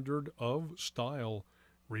standard of style,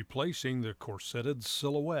 replacing the corseted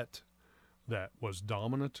silhouette that was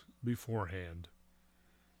dominant beforehand.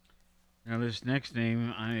 Now this next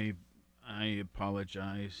name, I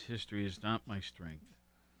apologize. History is not my strength.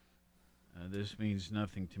 This means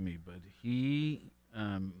nothing to me, but he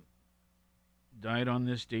died on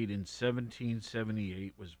this date in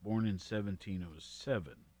 1778, was born in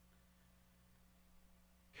 1707.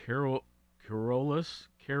 Carolus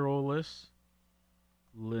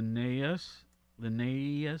Linnaeus.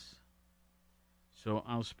 So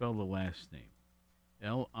I'll spell the last name.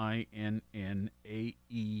 Linnaeus.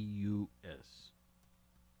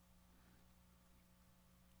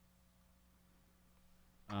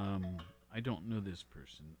 I don't know this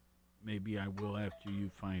person. Maybe I will after you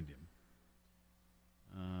find him.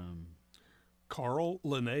 Carl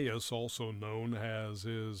Linnaeus, also known as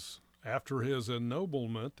after his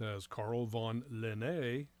ennoblement as Carl von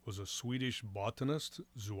Linné, was a Swedish botanist,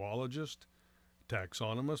 zoologist,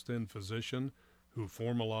 taxonomist, and physician who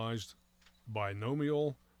formalized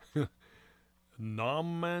binomial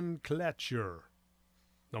nomenclature.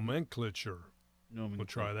 We'll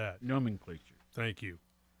try that. Nomenclature. Thank you.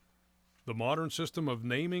 The modern system of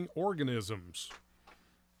naming organisms.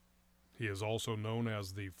 He is also known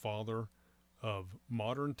as the father of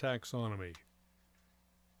modern taxonomy.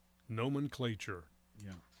 Nomenclature.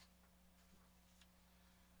 Yeah.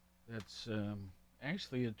 That's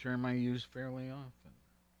actually a term I use fairly often.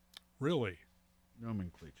 Really?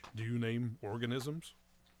 Nomenclature. Do you name organisms?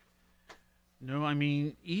 No, I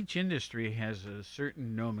mean, each industry has a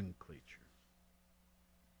certain nomenclature.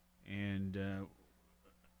 And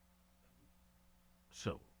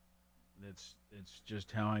so that's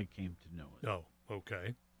just how I came to know it. Oh,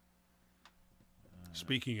 okay.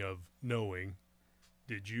 Speaking of knowing,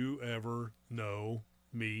 did you ever know,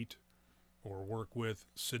 meet, or work with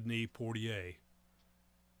Sidney Poitier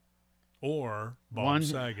or Bob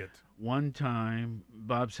Saget? One time,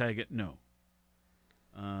 Bob Saget, no.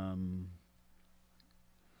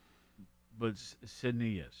 But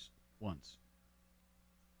Sidney, yes, once.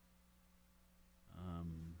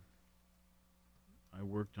 I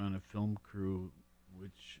worked on a film crew,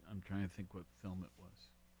 which I'm trying to think what film it was.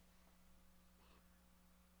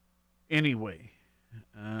 Anyway,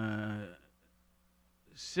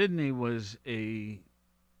 Sidney was a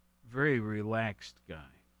very relaxed guy.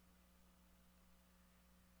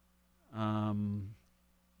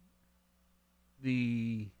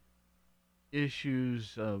 The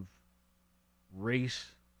issues of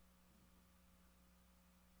race,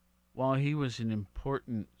 while he was an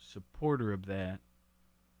important supporter of that,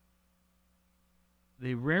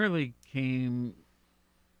 they rarely came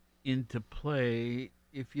into play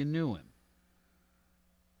if you knew him.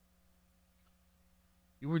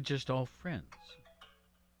 You were just all friends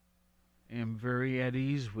and very at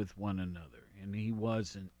ease with one another. And he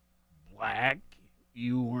wasn't black,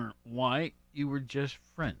 you weren't white, you were just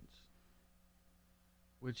friends.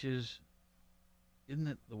 Which isn't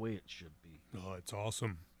it the way it should be? Oh, it's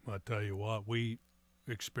awesome. I tell you what, we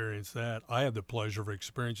experienced that. I had the pleasure of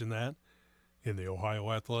experiencing that in the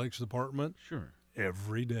Ohio Athletics Department. Sure.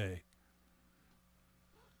 Every day.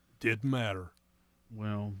 Didn't matter.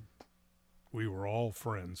 Well, we were all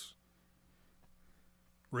friends.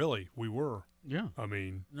 Really, we were. Yeah. I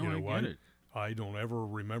mean, no, you know I get it. I don't ever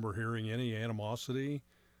remember hearing any animosity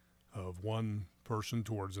of one person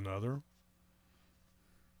towards another.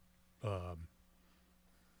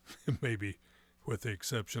 Maybe with the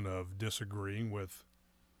exception of disagreeing with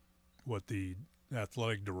what the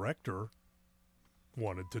athletic director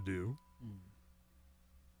wanted to do.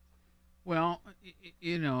 Well,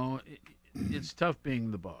 you know, it's tough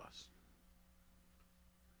being the boss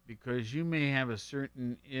because you may have a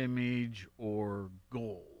certain image or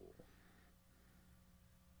goal,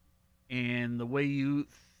 and the way you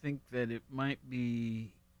think that it might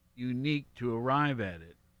be unique to arrive at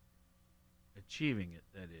it, achieving it,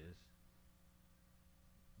 that is,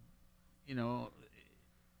 you know,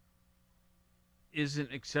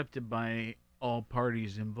 isn't accepted by all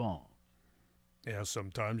parties involved. Yeah,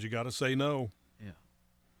 sometimes you got to say no. Yeah.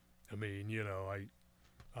 I mean, you know,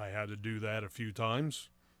 I had to do that a few times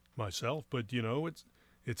myself, but you know, it's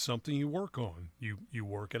something you work on. You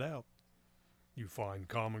work it out. You find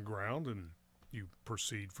common ground and you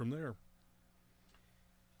proceed from there.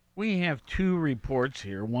 We have two reports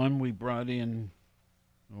here. One we brought in,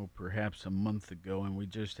 perhaps a month ago, and we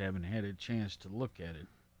just haven't had a chance to look at it.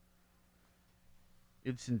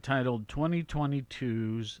 It's entitled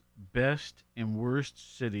 2022's Best and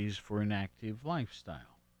Worst Cities for an Active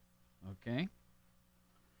Lifestyle. Okay?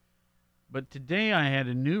 But today I had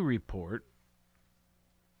a new report,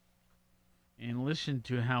 and listen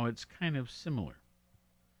to how it's kind of similar.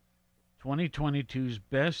 2022's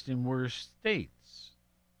Best and Worst States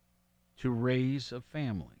to Raise a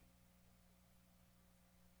Family.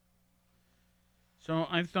 So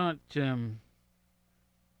I thought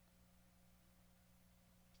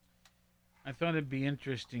it'd be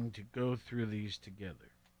interesting to go through these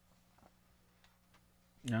together.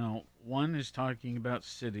 Now, one is talking about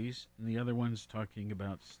cities, and the other one's talking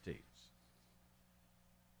about states.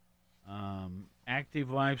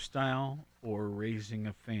 Active lifestyle or raising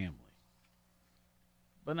a family.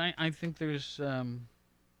 But I think there's there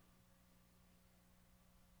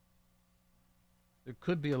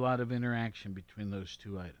could be a lot of interaction between those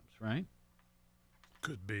two items, right?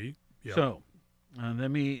 Could be. Yeah. So,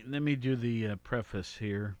 let me do the preface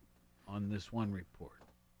here on this one report.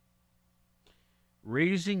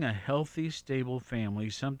 Raising a healthy, stable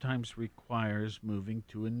family sometimes requires moving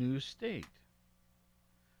to a new state.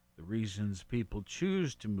 The reasons people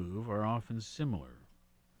choose to move are often similar.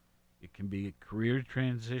 It can be a career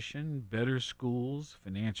transition, better schools,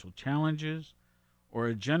 financial challenges, or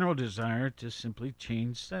a general desire to simply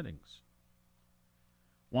change settings.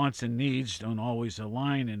 Wants and needs don't always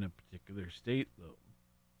align in a particular state, though.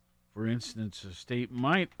 For instance, a state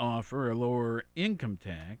might offer a lower income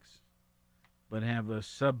tax, but have a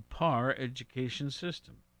subpar education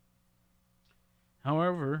system.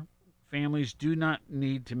 However, families do not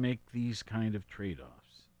need to make these kind of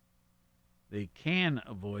trade-offs. They can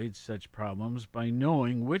avoid such problems by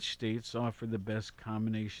knowing which states offer the best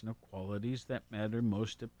combination of qualities that matter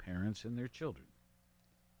most to parents and their children.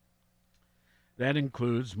 That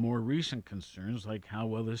includes more recent concerns like how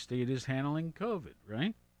well the state is handling COVID,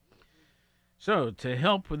 right? So, to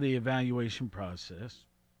help with the evaluation process,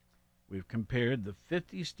 We've compared the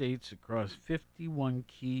 50 states across 51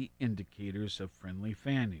 key indicators of friendly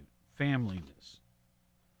familyness.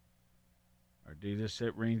 Our data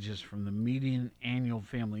set ranges from the median annual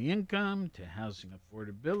family income to housing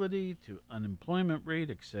affordability to unemployment rate,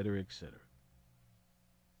 et cetera, et cetera.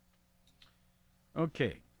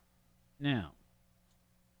 Okay, now,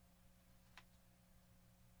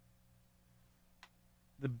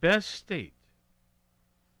 the best state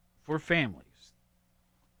for families.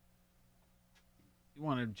 You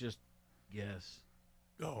want to just guess?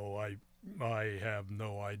 Oh, I have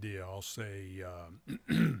no idea. I'll say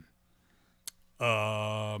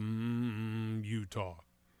Utah.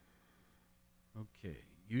 Okay,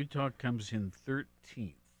 Utah comes in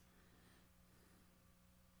 13th.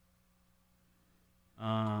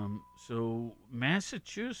 So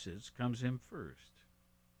Massachusetts comes in first.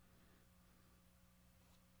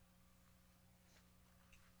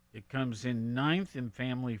 It comes in 9th in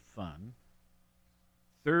family fun,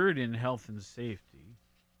 3rd in health and safety,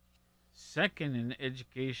 2nd in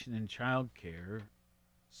education and child care,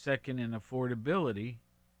 2nd in affordability,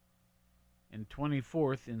 and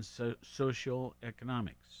 24th in social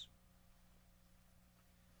economics.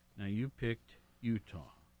 Now you picked Utah.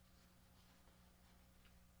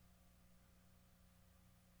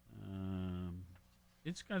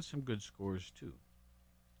 It's got some good scores too.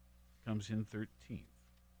 Comes in 13th.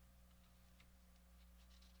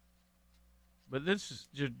 But let's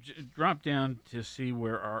just drop down to see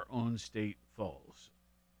where our own state falls.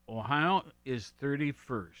 Ohio is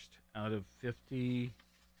 31st out of 50.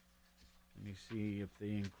 Let me see if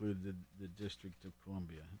they include the District of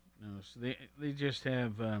Columbia. No, so they just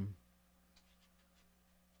have the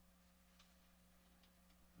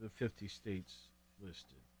 50 states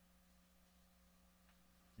listed.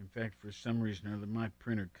 In fact, for some reason or other, my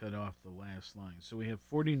printer cut off the last line. So we have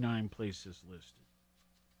 49 places listed.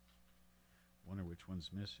 Wonder which one's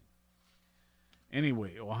missing.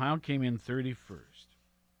 Anyway, Ohio came in 31st.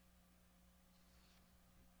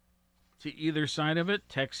 To either side of it,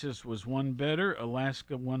 Texas was one better,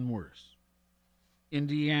 Alaska one worse.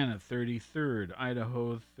 Indiana 33rd,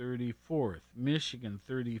 Idaho 34th, Michigan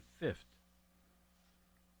 35th,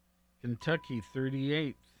 Kentucky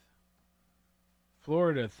 38th,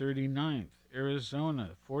 Florida 39th,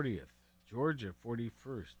 Arizona 40th, Georgia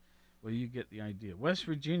 41st. Well, you get the idea. West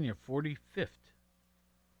Virginia 45th.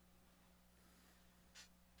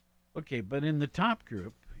 Okay, but in the top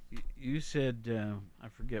group, you said, I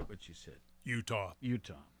forget what you said. Utah.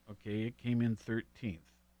 Okay, it came in 13th.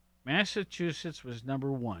 Massachusetts was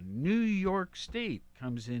number 1. New York State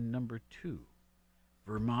comes in number 2.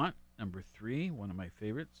 Vermont, number 3, one of my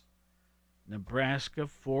favorites. Nebraska,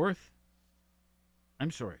 4th.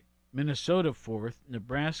 Minnesota, 4th.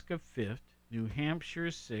 Nebraska, 5th. New Hampshire,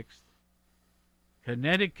 6th.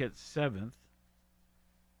 Connecticut, 7th.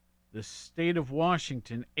 The state of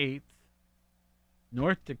Washington, 8th.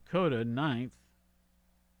 North Dakota, 9th.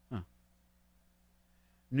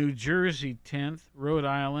 New Jersey, 10th. Rhode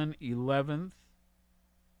Island, 11th.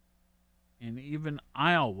 And even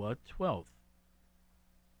Iowa, 12th.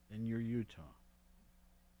 Then you're Utah.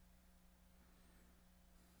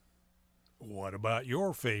 What about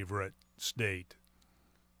your favorite state?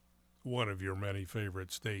 One of your many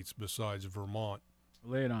favorite states besides Vermont.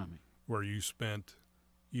 Lay it on me. Where you spent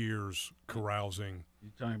years carousing. You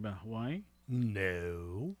talking about Hawaii?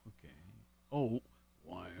 No. Okay. Oh,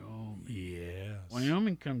 Wyoming. Yes.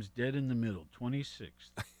 Wyoming comes dead in the middle, 26th.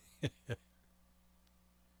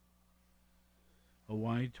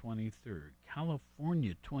 Hawaii, 23rd.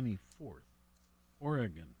 California, 24th.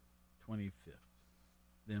 Oregon, 25th.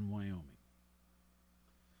 Then Wyoming.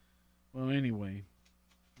 Well, anyway,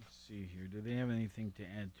 let's see here. Do they have anything to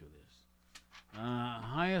add to this?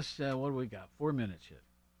 Highest, what do we got? 4 minutes yet.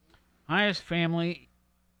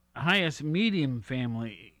 Highest medium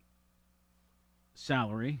family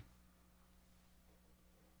salary.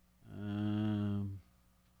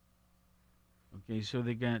 Okay, so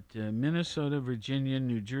they got Minnesota, Virginia,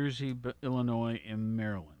 New Jersey, Illinois, and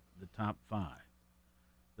Maryland, the top 5.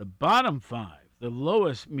 The bottom 5, the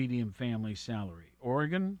lowest medium family salary,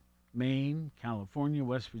 Oregon, Maine, California,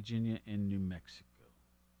 West Virginia, and New Mexico.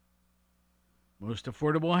 Most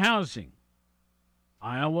affordable housing,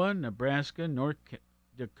 Iowa, Nebraska, North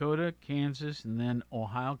Dakota, Kansas, and then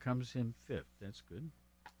Ohio comes in 5th. That's good.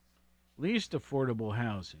 Least affordable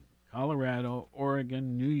housing, Colorado,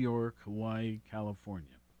 Oregon, New York, Hawaii,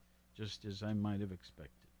 California, just as I might have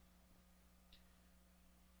expected.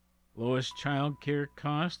 Lowest child care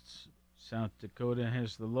costs, South Dakota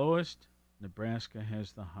has the lowest, Nebraska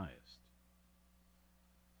has the highest.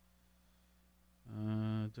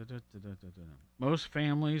 Most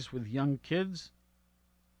families with young kids,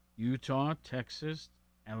 Utah, Texas,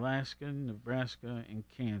 Alaska, Nebraska, and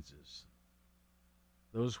Kansas.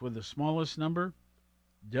 Those with the smallest number,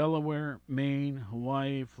 Delaware, Maine,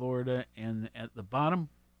 Hawaii, Florida, and at the bottom,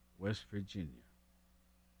 West Virginia.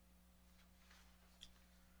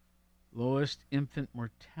 Lowest infant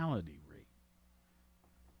mortality rate.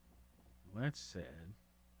 Well, that's sad.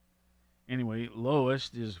 Anyway,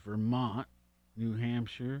 lowest is Vermont, New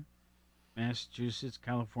Hampshire, Massachusetts,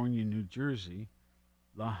 California, New Jersey.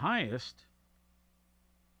 The highest,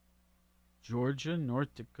 Georgia,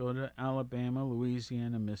 North Dakota, Alabama,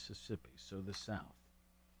 Louisiana, Mississippi. So the South.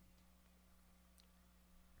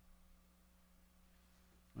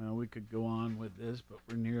 Well, we could go on with this, but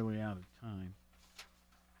we're nearly out of time.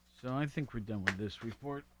 So I think we're done with this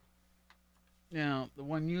report. Now, the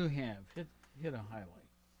one you have, hit a highlight.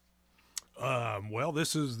 Well,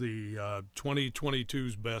 this is the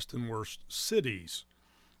 2022's best and worst cities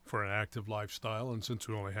for an active lifestyle, and since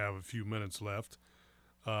we only have a few minutes left,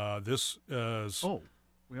 this is... Oh,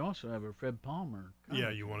 we also have a Fred Palmer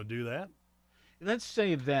commentary. Yeah, you want to do that? Let's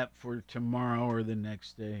save that for tomorrow or the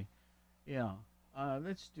next day. Yeah,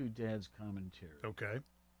 let's do Dad's commentary. Okay.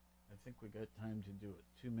 I think we got time to do it.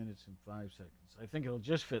 2 minutes and 5 seconds. I think it'll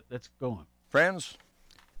just fit. Let's go on. Friends,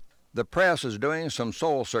 the press is doing some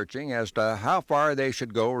soul searching as to how far they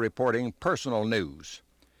should go reporting personal news.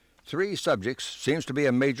 3 subjects seems to be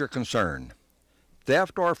a major concern: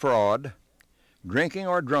 theft or fraud, drinking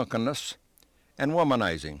or drunkenness, and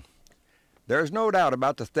womanizing. There's no doubt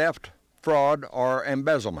about the theft, fraud, or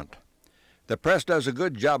embezzlement. The press does a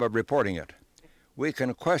good job of reporting it. We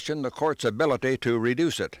can question the court's ability to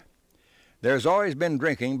reduce it. There's always been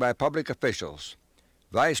drinking by public officials.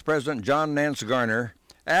 Vice President John Nance Garner,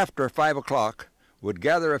 after 5 o'clock, would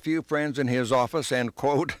gather a few friends in his office and,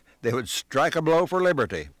 quote, they would strike a blow for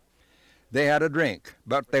liberty. They had a drink,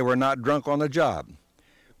 but they were not drunk on the job.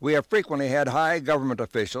 We have frequently had high government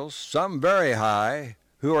officials, some very high,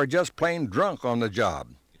 who are just plain drunk on the job.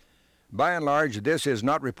 By and large, this is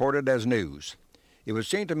not reported as news. It would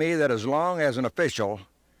seem to me that as long as an official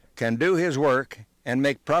can do his work and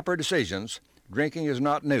make proper decisions, drinking is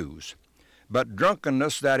not news. But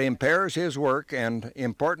drunkenness that impairs his work and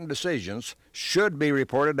important decisions should be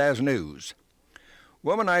reported as news.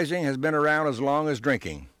 Womanizing has been around as long as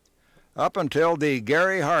drinking. Up until the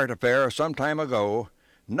Gary Hart affair some time ago,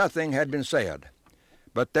 nothing had been said.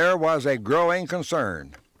 But there was a growing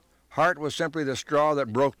concern. Hart was simply the straw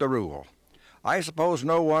that broke the rule. I suppose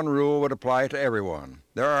no one rule would apply to everyone.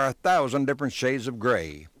 There are 1,000 different shades of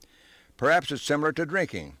gray. Perhaps it's similar to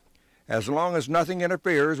drinking. As long as nothing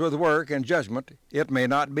interferes with work and judgment, it may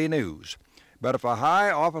not be news. But if a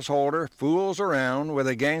high office holder fools around with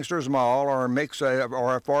a gangster's maul or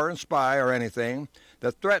a foreign spy or anything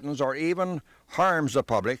that threatens or even harms the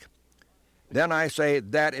public, then I say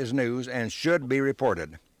that is news and should be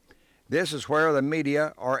reported. This is where the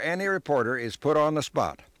media or any reporter is put on the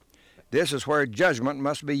spot. This is where judgment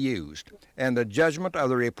must be used, and the judgment of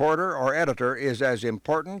the reporter or editor is as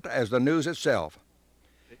important as the news itself.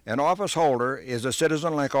 An office holder is a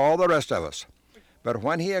citizen like all the rest of us, but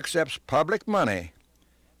when he accepts public money,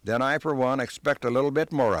 then I, for one, expect a little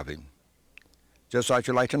bit more of him. Just thought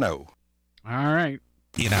you'd like to know. All right.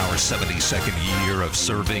 In our 72nd year of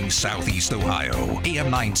serving Southeast Ohio, AM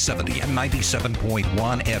 970 and 97.1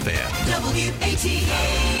 FM.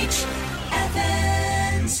 WATH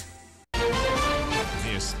Athens.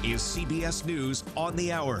 This is CBS News on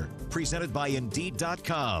the Hour, presented by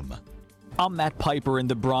Indeed.com. I'm Matt Piper in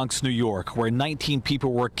the Bronx, New York, where 19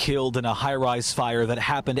 people were killed in a high-rise fire that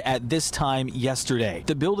happened at this time yesterday.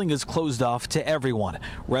 The building is closed off to everyone.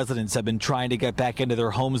 Residents have been trying to get back into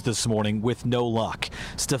their homes this morning with no luck.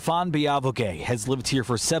 Stefan Biavoge has lived here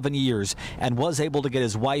for 7 years and was able to get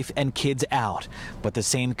his wife and kids out. But the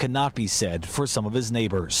same cannot be said for some of his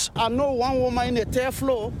neighbors. I know one woman in the 10th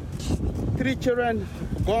floor, 3 children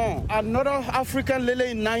gone. Another African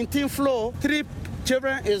lady in 19th floor, 3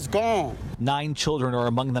 children is gone. 9 children are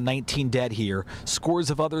among the 19 dead here. Scores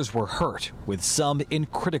of others were hurt, with some in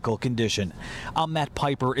critical condition. I'm Matt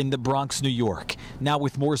Piper in the Bronx, New York. Now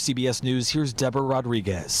with more CBS News, here's Deborah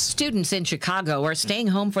Rodriguez. Students in Chicago are staying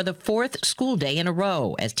home for the 4th school day in a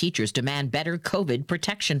row as teachers demand better COVID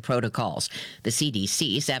protection protocols. The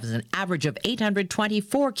CDC says an average of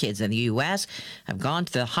 824 kids in the U.S. have gone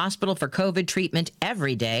to the hospital for COVID treatment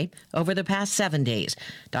every day over the past 7 days.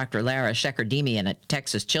 Dr. Lara Shekardemian at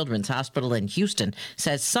Texas Children's Hospital in Houston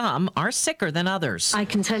says some are sicker than others. I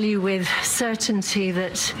can tell you with certainty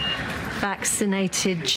that vaccinated